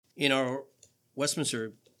In our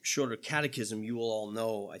Westminster Shorter Catechism, you will all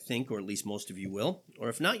know, I think, or at least most of you will, or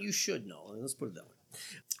if not, you should know. Let's put it that way.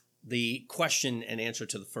 The question and answer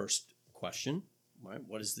to the first question, right?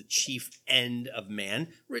 What is the chief end of man?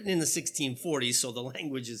 Written in the 1640s, so the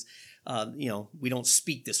language is, we don't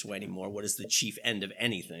speak this way anymore. What is the chief end of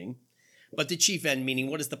anything? But the chief end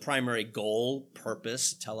meaning, what is the primary goal,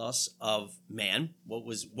 purpose, tell us, of man? What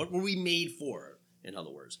were we made for, in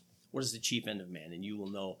other words? What is the chief end of man? And you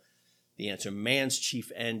will know the answer. Man's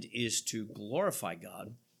chief end is to glorify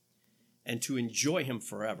God and to enjoy him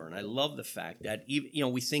forever. And I love the fact that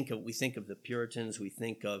we think of the Puritans, we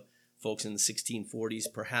think of folks in the 1640s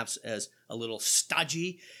perhaps as a little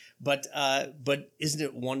stodgy, but isn't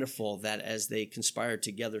it wonderful that as they conspired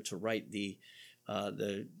together to write the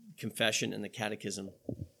Confession and the Catechism,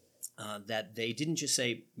 that they didn't just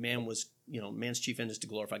say man's chief end is to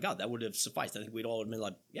glorify God. That would have sufficed. I think we'd all have been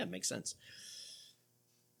like, yeah, it makes sense.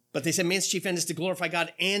 But they said man's chief end is to glorify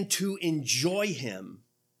God and to enjoy him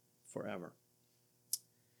forever.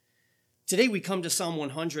 Today we come to Psalm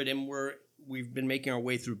 100, and we've been making our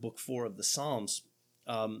way through book 4 of the Psalms.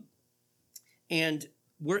 And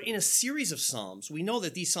we're in a series of Psalms. We know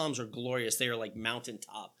that these Psalms are glorious. They are like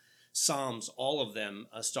mountaintop Psalms, all of them,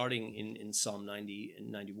 starting in Psalm 90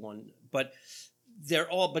 and 91. But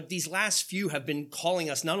these last few have been calling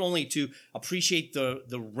us not only to appreciate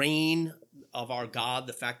the reign of our God,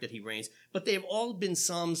 the fact that he reigns, but they have all been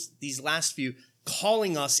Psalms, these last few,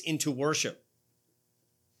 calling us into worship,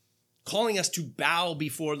 calling us to bow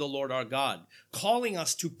before the Lord our God, calling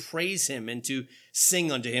us to praise him and to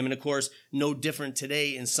sing unto him. And of course, no different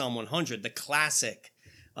today in Psalm 100, the classic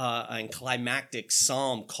and climactic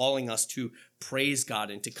psalm calling us to praise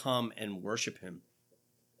God and to come and worship him.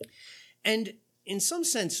 And in some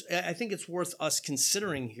sense, I think it's worth us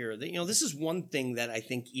considering here that, this is one thing that I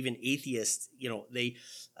think even atheists,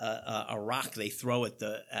 a rock they throw at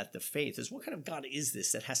the faith is, what kind of God is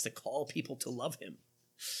this that has to call people to love him?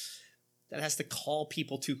 That has to call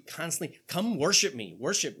people to constantly come worship me,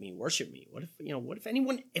 worship me, worship me. What if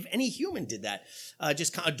any human did that?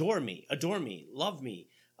 Just adore me, love me,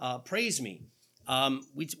 praise me.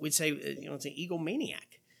 We'd say, it's an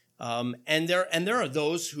egomaniac. And there are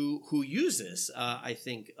those who use this. I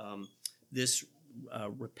think this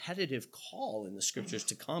repetitive call in the scriptures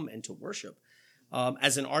to come and to worship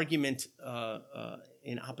as an argument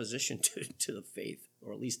in opposition to the faith,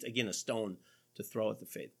 or at least, again, a stone to throw at the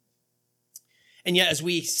faith. And yet, as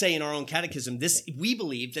we say in our own catechism, we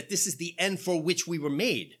believe that this is the end for which we were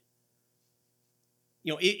made.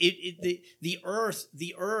 The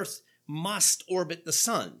earth must orbit the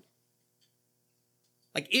sun.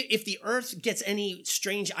 Like, if the earth gets any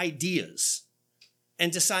strange ideas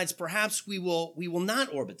and decides perhaps we will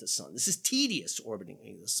not orbit the sun. This is tedious,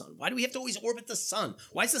 orbiting the sun. Why do we have to always orbit the sun?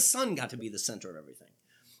 Why has the sun got to be the center of everything?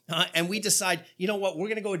 And we decide, we're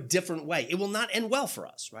going to go a different way. It will not end well for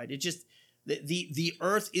us, right? It just, the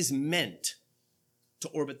earth is meant to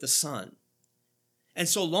orbit the sun. And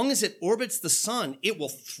so long as it orbits the sun, it will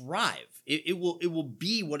thrive. It will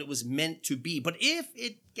be what it was meant to be. But if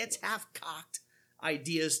it gets half-cocked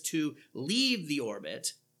ideas to leave the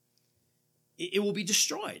orbit, it will be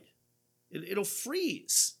destroyed. It'll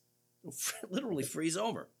freeze. It'll literally freeze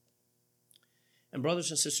over. And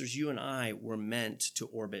brothers and sisters, you and I were meant to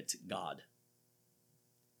orbit God.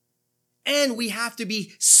 And we have to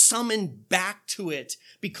be summoned back to it,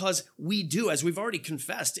 because we do, as we've already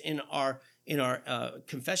confessed in our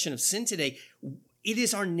confession of sin today, it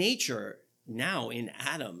is our nature now in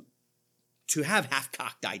Adam to have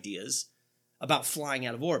half-cocked ideas about flying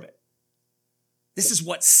out of orbit. This is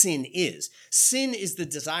what sin is. Sin is the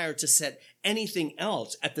desire to set anything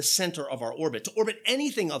else at the center of our orbit, to orbit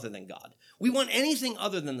anything other than God. We want anything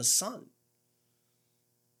other than the sun.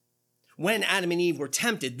 When Adam and Eve were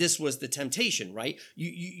tempted, this was the temptation, right?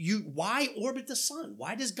 Why orbit the sun?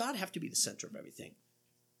 Why does God have to be the center of everything?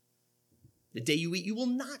 The day you eat, you will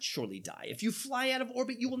not surely die. If you fly out of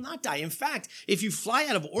orbit, you will not die. In fact, if you fly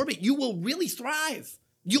out of orbit, you will really thrive.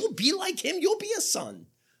 You'll be like him. You'll be a son.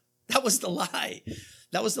 That was the lie.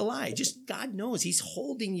 Just God knows he's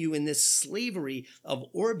holding you in this slavery of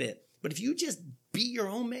orbit. But if you just be your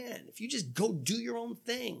own man, if you just go do your own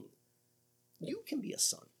thing, you can be a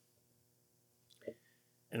son.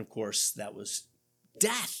 And of course, that was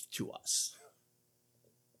death to us.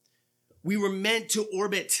 We were meant to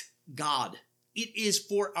orbit God. It is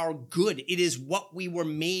for our good. It is what we were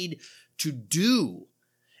made to do.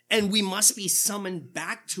 And we must be summoned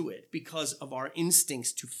back to it because of our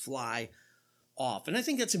instincts to fly off. And I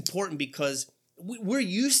think that's important because we're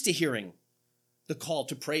used to hearing the call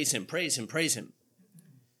to praise him, praise him, praise him.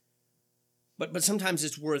 But sometimes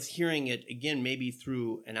it's worth hearing it again, maybe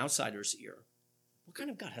through an outsider's ear. What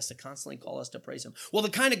kind of God has to constantly call us to praise him? Well,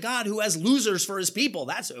 the kind of God who has losers for his people,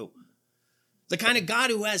 that's who. The kind of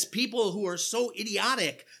God who has people who are so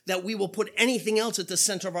idiotic that we will put anything else at the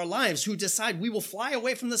center of our lives, who decide we will fly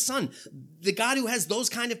away from the sun. The God who has those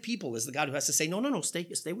kind of people is the God who has to say, no, stay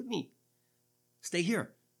with me. Stay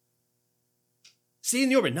here. Stay in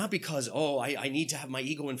the orbit, not because, I need to have my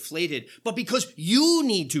ego inflated, but because you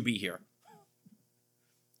need to be here.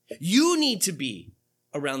 You need to be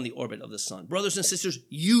around the orbit of the sun. Brothers and sisters,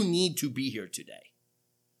 you need to be here today.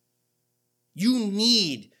 You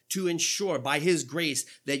need to ensure by his grace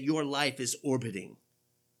that your life is orbiting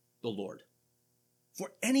the Lord.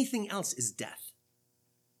 For anything else is death.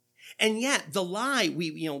 And yet the lie,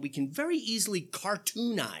 we can very easily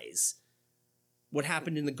cartoonize what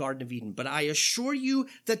happened in the Garden of Eden. But I assure you,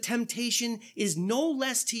 the temptation is no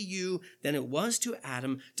less to you than it was to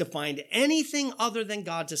Adam to find anything other than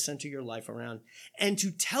God to center your life around, and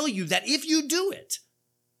to tell you that if you do it,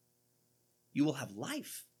 you will have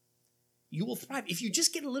life. You will thrive. If you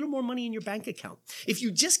just get a little more money in your bank account, if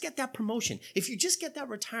you just get that promotion, if you just get that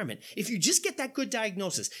retirement, if you just get that good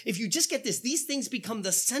diagnosis, if you just get this, these things become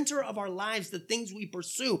the center of our lives, the things we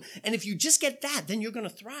pursue. And if you just get that, then you're going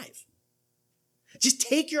to thrive. Just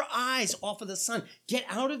take your eyes off of the sun. Get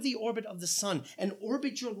out of the orbit of the sun and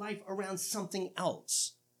orbit your life around something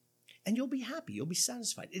else. And you'll be happy. You'll be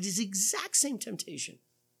satisfied. It is the exact same temptation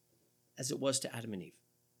as it was to Adam and Eve.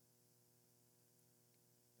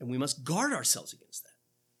 And we must guard ourselves against that.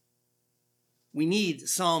 We need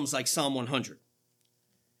Psalms like Psalm 100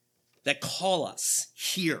 that call us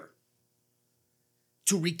here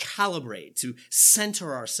to recalibrate, to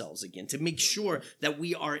center ourselves again, to make sure that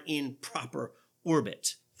we are in proper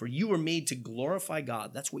orbit. For you were made to glorify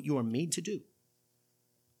God. That's what you are made to do.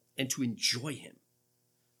 And to enjoy him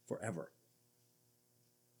forever.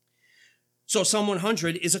 So Psalm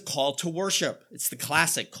 100 is a call to worship. It's the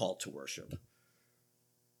classic call to worship.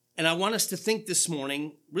 And I want us to think this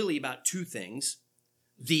morning really about two things: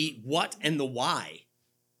 the what and the why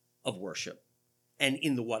of worship. And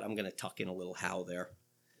in the what, I'm going to tuck in a little how there,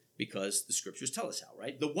 because the scriptures tell us how,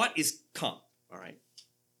 right? The what is come, all right?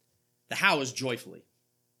 The how is joyfully.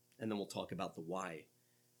 And then we'll talk about the why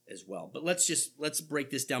as well. But let's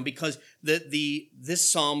break this down, because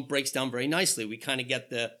this psalm breaks down very nicely. We kind of get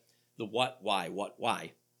the what, why, what,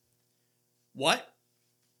 why. What?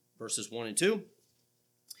 Verses 1 and 2.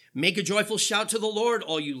 Make a joyful shout to the Lord,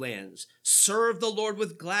 all you lands. Serve the Lord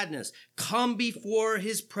with gladness. Come before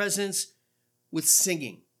his presence with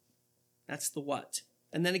singing. That's the what.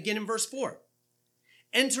 And then again in verse 4.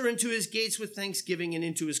 Enter into his gates with thanksgiving and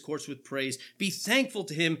into his courts with praise. Be thankful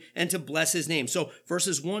to him and to bless his name. So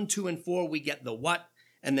verses 1, 2, and 4, we get the what.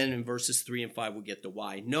 And then in verses 3 and 5, we get the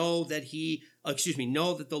why. Know that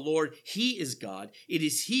the Lord, he is God. It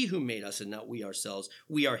is he who made us and not we ourselves.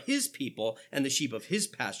 We are his people and the sheep of his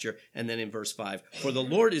pasture. And then in verse 5, for the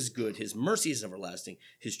Lord is good. His mercy is everlasting.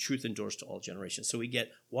 His truth endures to all generations. So we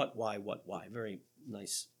get what, why, what, why. Very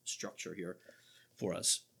nice structure here for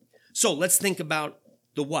us. So let's think about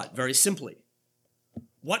the what very simply.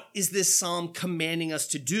 What is this psalm commanding us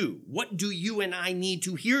to do? What do you and I need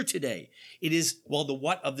to hear today? It is, the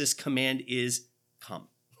what of this command is come.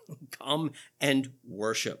 Come and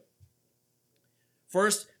worship.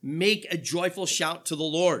 First, make a joyful shout to the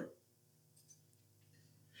Lord.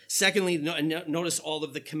 Secondly, notice all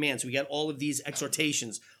of the commands. We got all of these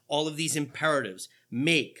exhortations, all of these imperatives.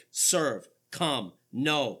 Make, serve, come,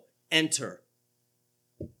 know, enter.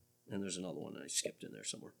 And there's another one that I skipped in there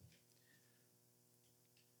somewhere.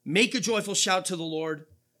 Make a joyful shout to the Lord.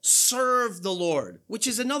 Serve the Lord, which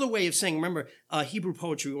is another way of saying, remember, Hebrew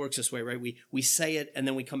poetry works this way, right? We say it, and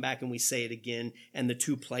then we come back and we say it again, and the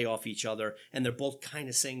two play off each other, and they're both kind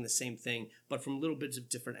of saying the same thing, but from little bits of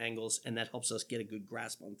different angles, and that helps us get a good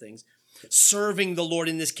grasp on things. Serving the Lord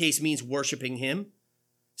in this case means worshiping him,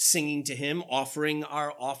 singing to him, offering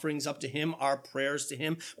our offerings up to him, our prayers to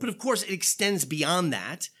him. But of course, it extends beyond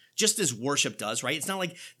that, just as worship does, right? It's not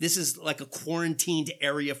like this is like a quarantined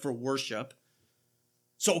area for worship.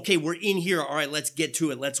 So, okay, we're in here. All right, let's get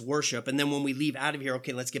to it. Let's worship. And then when we leave out of here,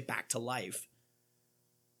 okay, let's get back to life.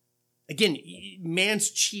 Again,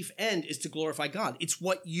 man's chief end is to glorify God. It's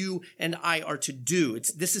what you and I are to do.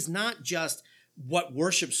 This is not just what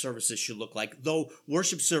worship services should look like, though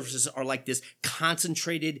worship services are like this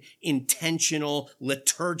concentrated, intentional,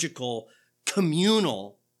 liturgical,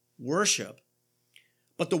 communal worship.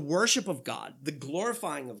 But the worship of God, the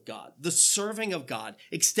glorifying of God, the serving of God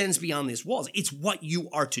extends beyond these walls. It's what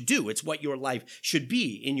you are to do. It's what your life should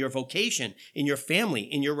be in your vocation, in your family,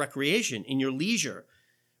 in your recreation, in your leisure.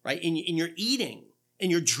 right? In your eating, in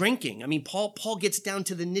your drinking. I mean, Paul gets down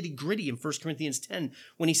to the nitty gritty in 1 Corinthians 10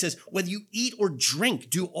 when he says, whether you eat or drink,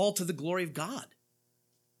 do all to the glory of God.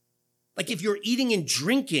 Like if you're eating and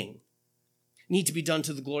drinking need to be done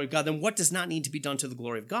to the glory of God, then what does not need to be done to the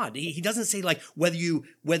glory of God? He doesn't say like whether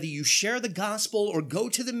you share the gospel or go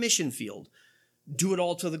to the mission field, do it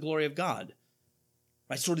all to the glory of God.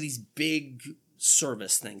 Right? Sort of these big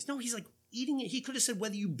service things. No, he's like eating it. He could have said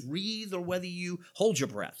whether you breathe or whether you hold your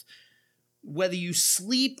breath, whether you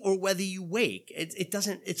sleep or whether you wake. It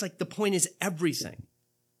doesn't, it's like the point is everything.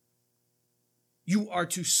 You are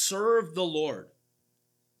to serve the Lord.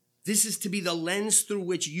 This is to be the lens through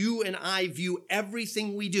which you and I view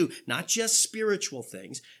everything we do, not just spiritual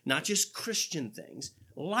things, not just Christian things,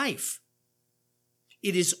 life.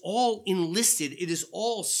 It is all enlisted. It is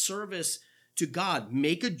all service to God.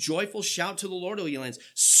 Make a joyful shout to the Lord, O ye lands.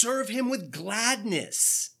 Serve him with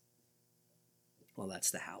gladness. Well,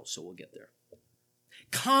 that's the how, so we'll get there.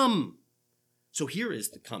 Come. So here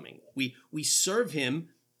is the coming. We serve him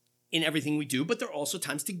in everything we do, but there are also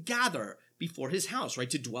times to gather before his house, right?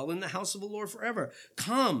 To dwell in the house of the Lord forever.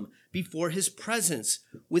 Come before his presence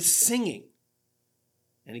with singing.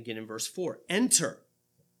 And again in verse 4, enter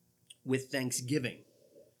with thanksgiving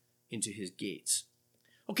into his gates.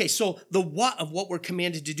 Okay, so the what of what we're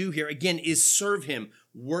commanded to do here, again, is serve him,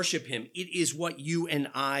 worship him. It is what you and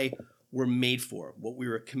I were made for, what we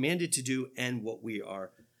were commanded to do and what we are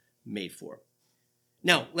made for.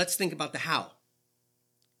 Now, let's think about the how.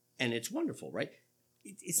 And it's wonderful, right?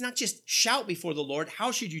 It's not just shout before the Lord.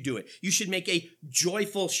 How should you do it? You should make a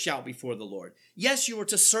joyful shout before the Lord. Yes, you are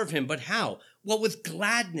to serve him, but how? Well, with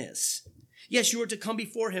gladness. Yes, you are to come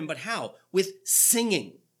before him, but how? With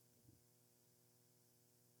singing.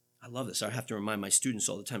 I love this. I have to remind my students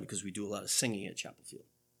all the time because we do a lot of singing at Chapel Field.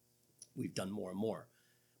 We've done more and more.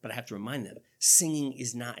 But I have to remind them, singing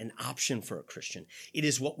is not an option for a Christian. It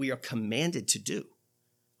is what we are commanded to do.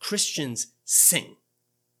 Christians sing.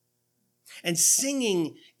 And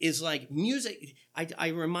singing is like music. I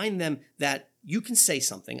remind them that you can say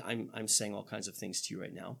something. I'm saying all kinds of things to you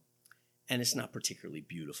right now, and it's not particularly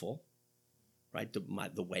beautiful, right?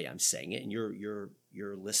 The way I'm saying it, and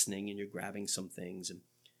you're listening and you're grabbing some things.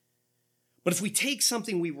 But if we take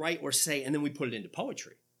something we write or say and then we put it into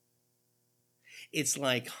poetry, it's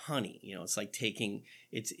like honey. It's like taking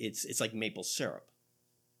it's like maple syrup.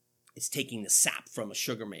 It's taking the sap from a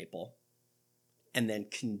sugar maple and then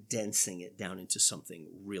condensing it down into something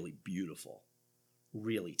really beautiful,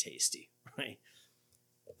 really tasty, right?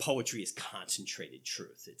 Poetry is concentrated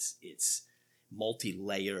truth. It's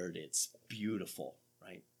multi-layered. It's beautiful,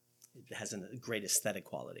 right? It has a great aesthetic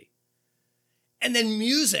quality. And then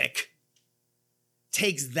music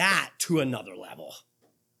takes that to another level.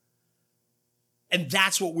 And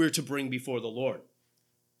that's what we're to bring before the Lord.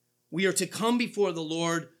 We are to come before the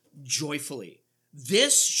Lord joyfully.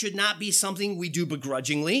 This should not be something we do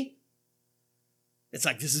begrudgingly. It's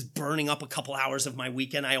like, this is burning up a couple hours of my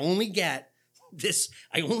weekend. I only get these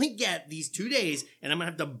 2 days, and I'm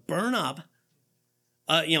going to have to burn up,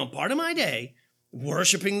 part of my day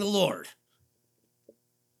worshiping the Lord.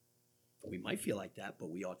 We might feel like that, but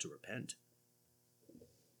we ought to repent.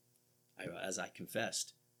 As I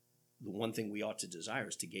confessed, the one thing we ought to desire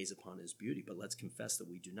is to gaze upon his beauty, but let's confess that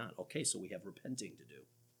we do not. Okay, so we have repenting to do.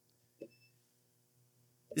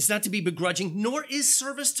 It's not to be begrudging, nor is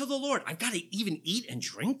service to the Lord. I've got to even eat and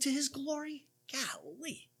drink to his glory?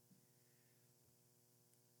 Golly.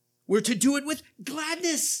 We're to do it with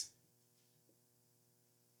gladness.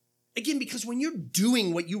 Again, because when you're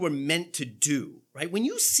doing what you were meant to do, right? When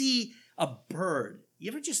you see a bird, you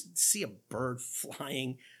ever just see a bird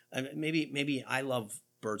flying? Maybe I love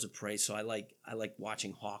birds of prey, so I like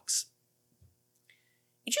watching hawks.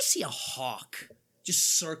 You just see a hawk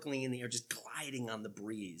just circling in the air, just gliding on the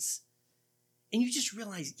breeze. And you just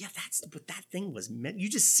realize, yeah, that's what that thing was meant. You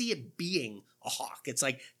just see it being a hawk. It's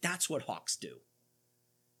like, that's what hawks do.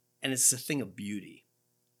 And it's a thing of beauty.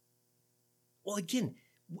 Well, again,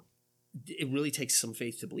 it really takes some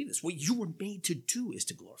faith to believe this. What you were made to do is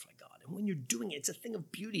to glorify God. And when you're doing it, it's a thing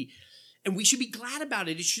of beauty. And we should be glad about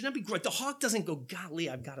it. It should not be great. The hawk doesn't go,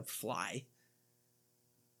 golly, I've got to fly.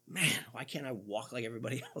 Man, why can't I walk like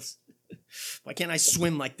everybody else? Why can't I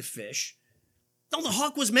swim like the fish? No, the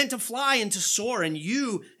hawk was meant to fly and to soar, and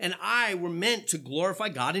you and I were meant to glorify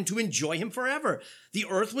God and to enjoy him forever. The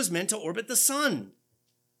earth was meant to orbit the sun.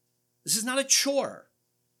 This is not a chore.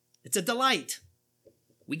 It's a delight.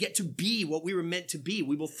 We get to be what we were meant to be.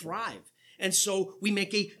 We will thrive. And so we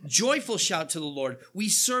make a joyful shout to the Lord. We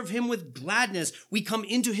serve him with gladness. We come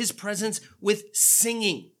into his presence with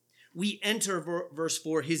singing. We enter, verse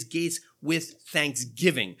 4, his gates with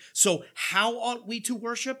thanksgiving. So how ought we to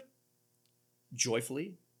worship?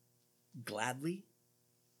 Joyfully, gladly,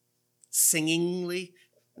 singingly.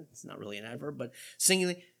 It's not really an adverb, but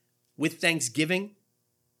singingly, with thanksgiving.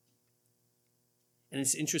 And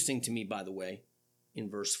it's interesting to me, by the way, in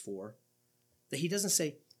verse 4, that he doesn't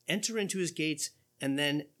say, enter into his gates, and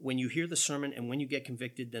then when you hear the sermon and when you get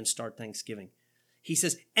convicted, then start thanksgiving. He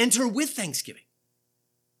says, enter with thanksgiving.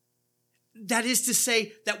 That is to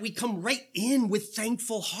say that we come right in with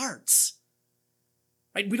thankful hearts.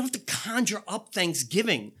 Right? We don't have to conjure up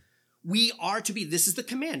thanksgiving. We are to be, this is the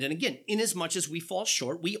command. And again, inasmuch as we fall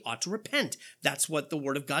short, we ought to repent. That's what the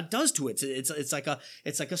word of God does to it. It's like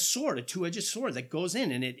a sword, a two-edged sword that goes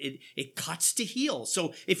in and it cuts to heal.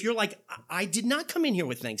 So if you're like, I did not come in here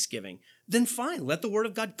with thanksgiving, then fine, let the word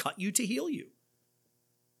of God cut you to heal you.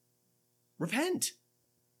 Repent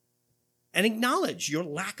and acknowledge your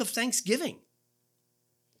lack of thanksgiving.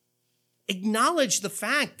 Acknowledge the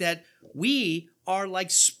fact that we are like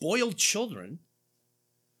spoiled children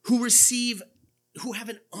who have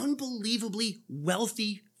an unbelievably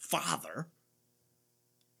wealthy father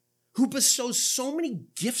who bestows so many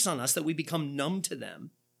gifts on us that we become numb to them.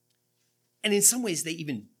 And in some ways, they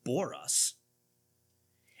even bore us.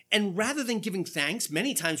 And rather than giving thanks,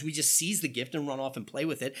 many times we just seize the gift and run off and play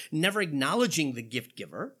with it, never acknowledging the gift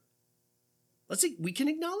giver. Let's see, we can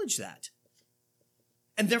acknowledge that.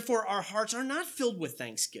 And therefore, our hearts are not filled with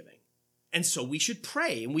thanksgiving. And so we should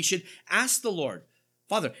pray and we should ask the Lord,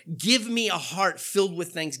 Father, give me a heart filled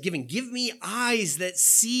with thanksgiving. Give me eyes that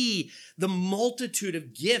see the multitude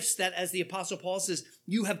of gifts that, as the Apostle Paul says,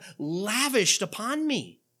 you have lavished upon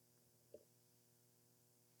me.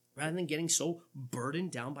 Rather than getting so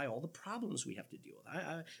burdened down by all the problems we have to deal with.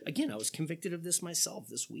 I was convicted of this myself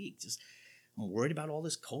this week. I'm worried about all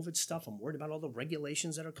this COVID stuff. I'm worried about all the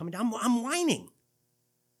regulations that are coming down. I'm whining.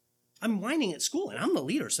 I'm whining at school, and I'm the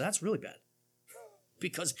leader, so that's really bad.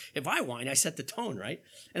 Because if I whine, I set the tone, right?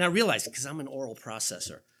 And I realize because I'm an oral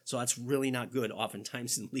processor. So that's really not good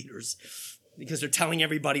oftentimes in leaders because they're telling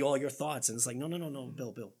everybody all your thoughts. And it's like, no,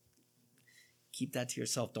 Bill. Keep that to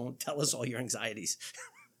yourself. Don't tell us all your anxieties.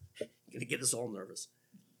 You're going to get us all nervous.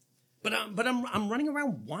 But I'm running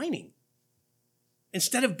around whining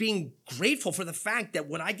instead of being grateful for the fact that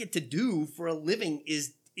what I get to do for a living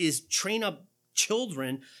is train up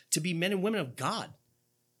children to be men and women of God.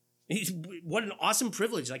 What an awesome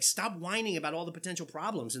privilege. Like, stop whining about all the potential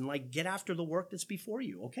problems and like get after the work that's before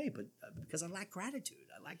you. Okay, but because I lack gratitude,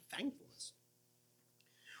 I lack thankfulness.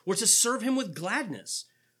 Or to serve him with gladness,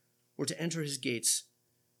 or to enter his gates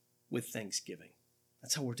with thanksgiving.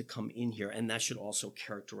 That's how we're to come in here, and that should also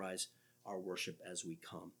characterize our worship as we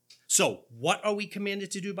come. So, what are we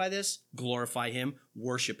commanded to do by this? Glorify him,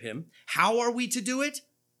 worship him. How are we to do it?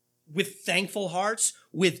 With thankful hearts,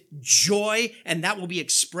 with joy, and that will be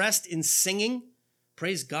expressed in singing.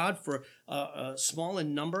 Praise God for small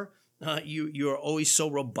in number. You are always so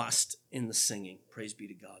robust in the singing. Praise be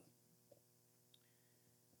to God.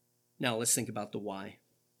 Now let's think about the why.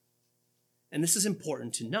 And this is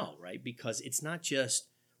important to know, right? Because it's not just,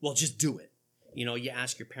 well, just do it. You know, you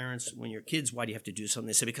ask your parents when you're kids, why do you have to do something?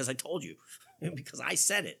 They say, because I told you, because I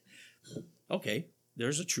said it. Okay,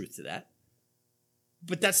 there's a truth to that.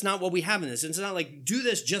 But that's not what we have in this. It's not like, do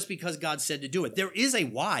this just because God said to do it. There is a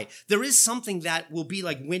why. There is something that will be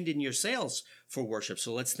like wind in your sails for worship.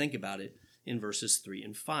 So let's think about it in verses 3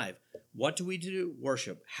 and 5. What do we do?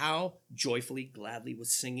 Worship. How? Joyfully, gladly, with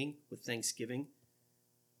singing, with thanksgiving.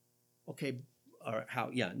 Okay, or how?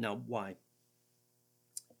 Yeah, now why?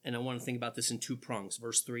 And I want to think about this in two prongs,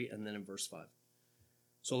 verse 3 and then in verse 5.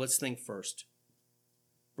 So let's think first.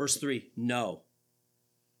 Verse 3, know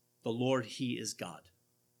the Lord, he is God.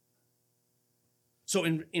 So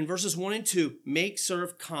in verses 1 and 2, make,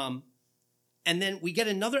 serve, come. And then we get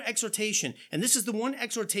another exhortation. And this is the one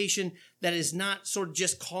exhortation that is not sort of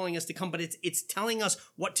just calling us to come, but it's telling us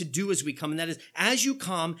what to do as we come. And that is, as you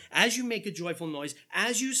come, as you make a joyful noise,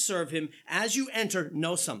 as you serve him, as you enter,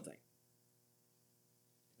 know something.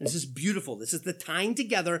 And this is beautiful. This is the tying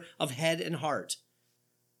together of head and heart.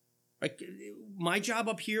 Right? My job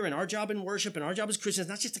up here and our job in worship and our job as Christians is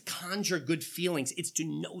not just to conjure good feelings. It's to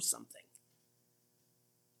know something.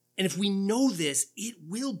 And if we know this, it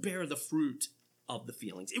will bear the fruit of the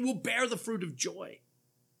feelings. It will bear the fruit of joy.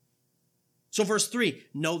 So verse 3,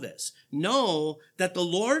 know this. Know that the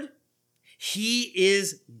Lord, he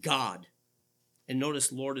is God. And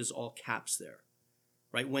notice Lord is all caps there.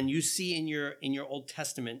 Right? When you see in your Old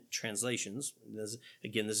Testament translations, this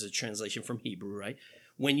is a translation from Hebrew, right?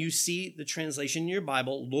 When you see the translation in your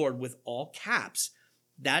Bible, Lord with all caps,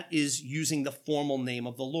 that is using the formal name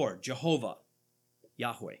of the Lord, Jehovah,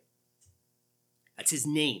 Yahweh. That's his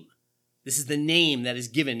name. This is the name that is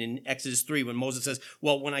given in Exodus 3 when Moses says,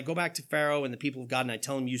 well, when I go back to Pharaoh and the people of God and I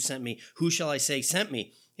tell him you sent me, who shall I say sent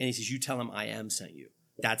me? And he says, you tell him I am sent you.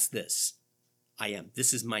 That's this. I am.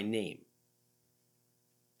 This is my name.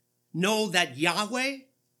 Know that Yahweh,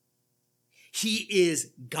 he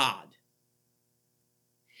is God.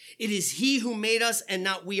 It is he who made us and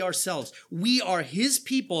not we ourselves. We are his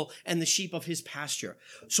people and the sheep of his pasture.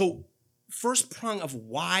 So first prong of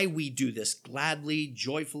why we do this gladly,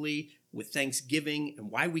 joyfully, with thanksgiving,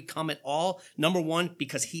 and why we come at all. Number one,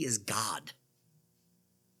 because he is God.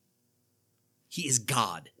 He is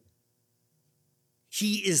God.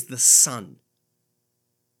 He is the Son.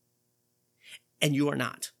 And you are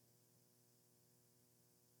not.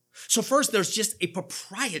 So first, there's just a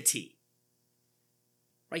propriety.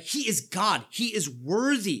 Right? He is God. He is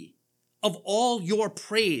worthy of all your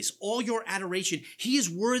praise, all your adoration. He is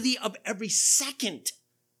worthy of every second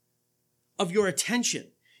of your attention.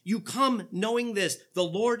 You come knowing this, the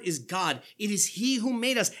Lord is God. It is he who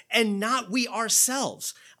made us and not we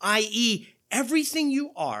ourselves, i.e., everything you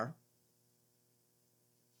are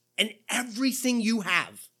and everything you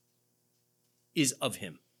have is of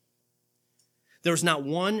him. There's not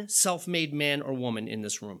one self-made man or woman in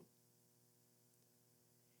this room.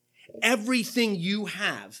 Everything you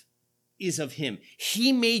have is of him.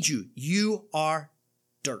 He made you. You are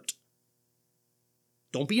dirt.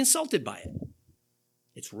 Don't be insulted by it.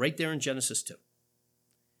 It's right there in Genesis 2.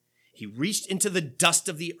 He reached into the dust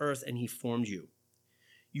of the earth and he formed you.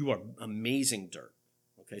 You are amazing dirt.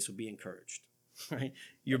 Okay, so be encouraged. Right?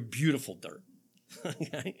 You're beautiful dirt.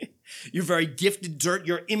 Okay? You're very gifted dirt.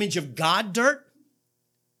 You're image of God dirt.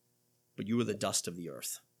 But you are the dust of the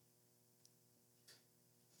earth.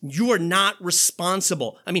 You are not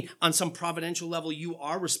responsible. I mean, on some providential level, you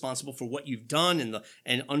are responsible for what you've done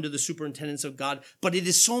and under the superintendence of God. But it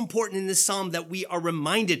is so important in this psalm that we are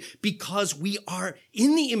reminded because we are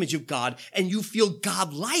in the image of God and you feel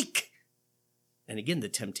God-like. And again, the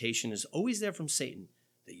temptation is always there from Satan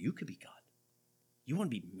that you could be God. You want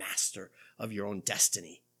to be master of your own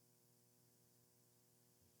destiny.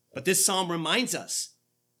 But this psalm reminds us,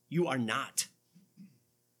 you are not.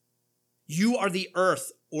 You are the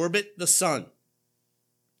earth, orbit the sun.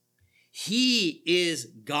 He is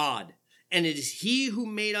God, and it is he who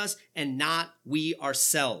made us and not we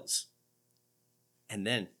ourselves. And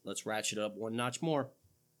then let's ratchet it up one notch more.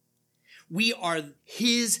 We are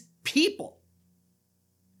his people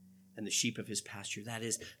and the sheep of his pasture. That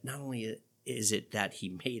is, not only is it that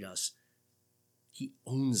he made us, he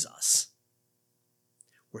owns us.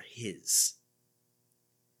 We're his.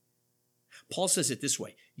 Paul says it this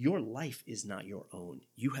way, your life is not your own.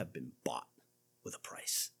 You have been bought with a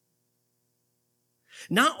price.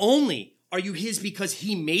 Not only are you his because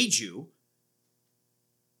he made you,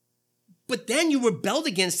 but then you rebelled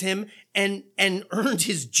against him and earned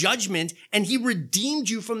his judgment, and he redeemed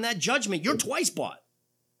you from that judgment. You're twice bought.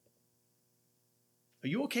 Are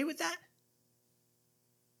you okay with that?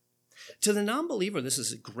 To the non-believer, this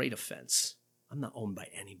is a great offense. I'm not owned by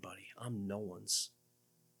anybody. I'm no one's.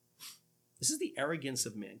 This is the arrogance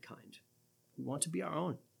of mankind. We want to be our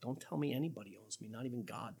own. Don't tell me anybody owns me, not even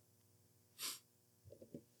God.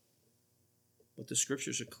 But the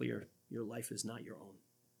scriptures are clear. Your life is not your own.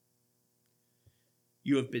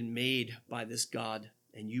 You have been made by this God,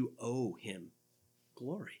 and you owe him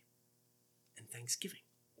glory and thanksgiving.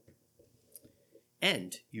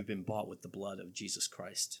 And you've been bought with the blood of Jesus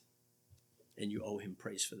Christ, and you owe him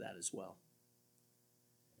praise for that as well.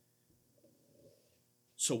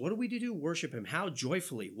 So what are we to do? Worship him. How?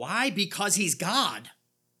 Joyfully. Why? Because he's God.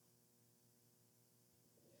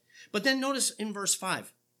 But then notice in verse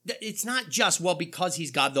 5, it's not just, well, because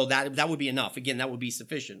he's God, though that would be enough. Again, that would be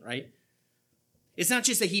sufficient, right? It's not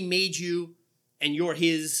just that he made you and you're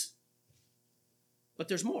his, but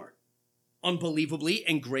there's more. Unbelievably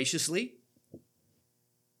and graciously.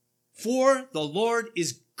 For the Lord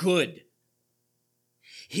is good.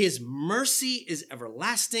 His mercy is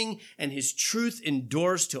everlasting, and his truth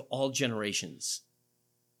endures to all generations.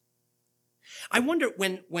 I wonder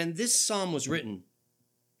when this psalm was written,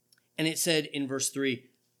 and it said in verse 3,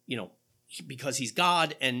 because he's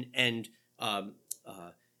God and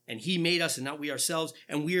he made us and not we ourselves,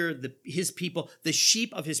 and we're his people, the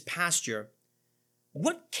sheep of his pasture.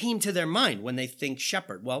 What came to their mind when they think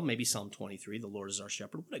shepherd? Well, maybe Psalm 23, the Lord is our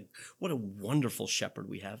shepherd. What a wonderful shepherd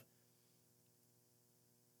we have.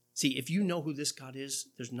 See, if you know who this God is,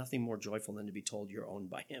 there's nothing more joyful than to be told you're owned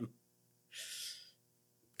by him.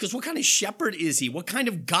 Because what kind of shepherd is he? What kind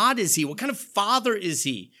of God is he? What kind of father is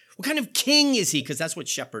he? What kind of king is he? Because that's what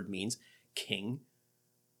shepherd means, king.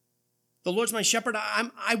 The Lord's my shepherd,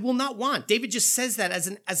 I will not want. David just says that as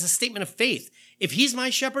a statement of faith. If he's my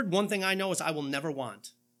shepherd, one thing I know is I will never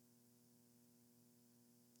want.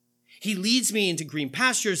 He leads me into green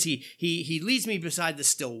pastures. He leads me beside the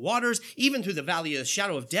still waters, even through the valley of the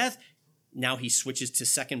shadow of death. Now he switches to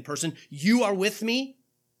second person. You are with me.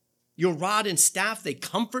 Your rod and staff, they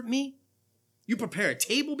comfort me. You prepare a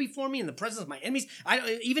table before me in the presence of my enemies.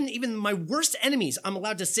 Even my worst enemies, I'm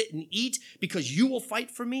allowed to sit and eat because you will fight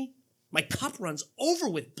for me. My cup runs over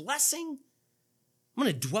with blessing. I'm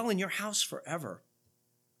going to dwell in your house forever.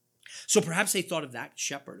 So perhaps they thought of that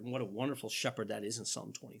shepherd, and what a wonderful shepherd that is in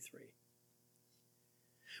Psalm 23.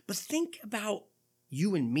 But think about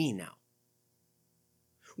you and me now.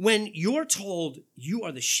 When you're told you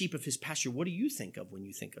are the sheep of his pasture, what do you think of when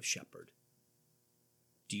you think of shepherd?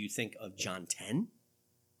 Do you think of John 10?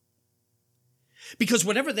 Because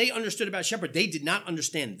whatever they understood about shepherd, they did not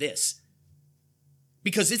understand this.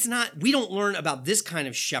 Because we don't learn about this kind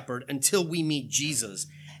of shepherd until we meet Jesus.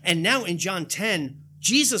 And now in John 10,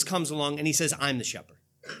 Jesus comes along and he says, I'm the shepherd.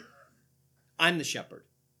 I'm the shepherd.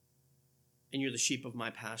 And you're the sheep of my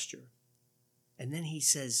pasture. And then he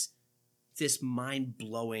says this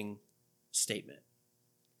mind-blowing statement.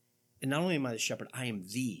 And not only am I the shepherd, I am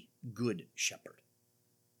the good shepherd.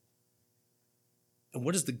 And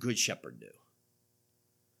what does the good shepherd do?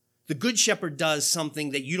 The good shepherd does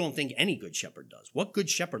something that you don't think any good shepherd does. What good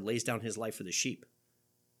shepherd lays down his life for the sheep?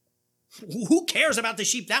 Who cares about the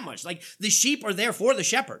sheep that much? Like, the sheep are there for the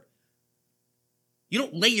shepherd. You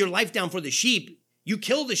don't lay your life down for the sheep. You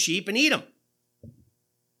kill the sheep and eat them.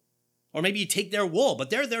 Or maybe you take their wool, but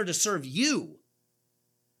they're there to serve you.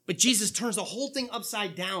 But Jesus turns the whole thing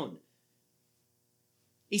upside down.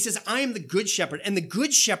 He says, I am the good shepherd. And the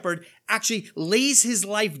good shepherd actually lays his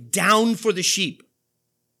life down for the sheep.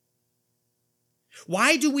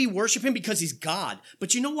 Why do we worship him? Because he's God.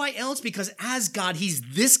 But you know why else? Because as God, he's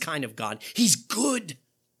this kind of God. He's good.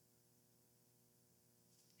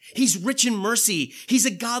 He's rich in mercy. He's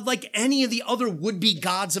a God like any of the other would-be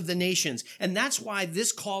gods of the nations. And that's why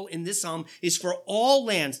this call in this psalm is for all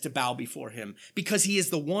lands to bow before him, because he is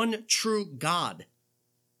the one true God.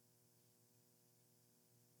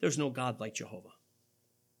 There's no God like Jehovah.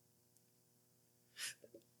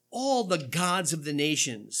 All the gods of the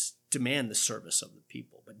nations demand the service of the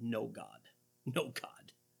people, but no God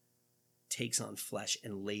takes on flesh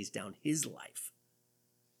and lays down his life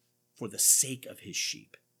for the sake of his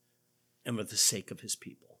sheep and for the sake of his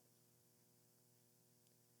people.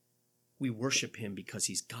 We worship him because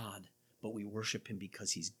he's God, but we worship him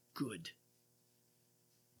because he's good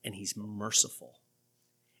and he's merciful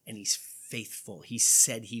and he's faithful. He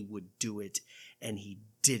said he would do it, and he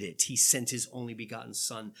did it. He sent his only begotten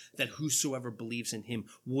Son, that whosoever believes in him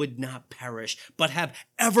would not perish, but have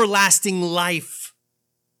everlasting life.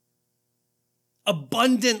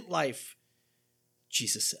 Abundant life,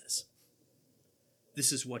 Jesus says.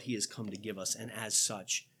 This is what he has come to give us, and as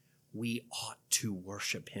such, we ought to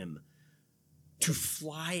worship him. To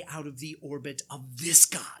fly out of the orbit of this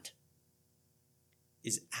God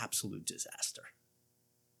is absolute disaster.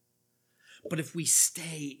 But if we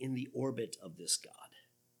stay in the orbit of this God,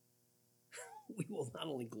 we will not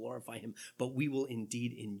only glorify him, but we will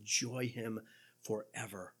indeed enjoy him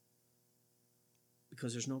forever.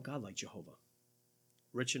 Because there's no God like Jehovah,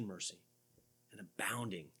 rich in mercy and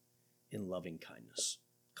abounding in loving kindness.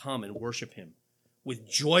 Come and worship him with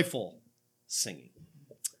joyful singing.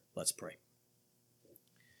 Let's pray.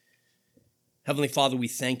 Heavenly Father, we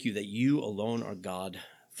thank you that you alone are God.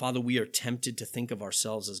 Father, we are tempted to think of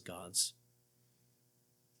ourselves as gods.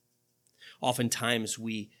 Oftentimes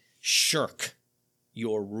we shirk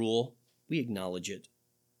your rule. We acknowledge it.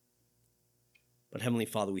 But Heavenly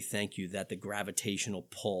Father, we thank you that the gravitational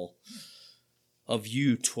pull of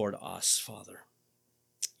you toward us, Father,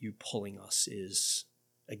 you pulling us, is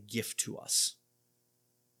a gift to us.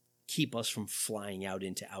 Keep us from flying out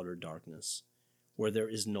into outer darkness where there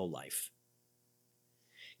is no life.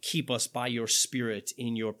 Keep us by your Spirit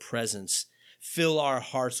in your presence. Fill our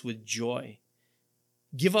hearts with joy.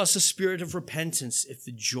 Give us a spirit of repentance if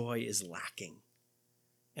the joy is lacking.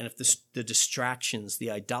 And if the distractions,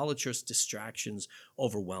 the idolatrous distractions,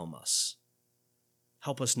 overwhelm us.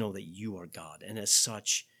 Help us know that you are God, and as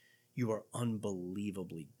such, you are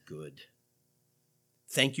unbelievably good.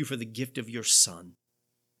 Thank you for the gift of your Son.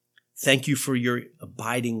 Thank you for your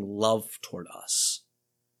abiding love toward us.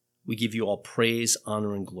 We give you all praise,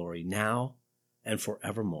 honor, and glory now and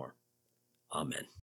forevermore. Amen.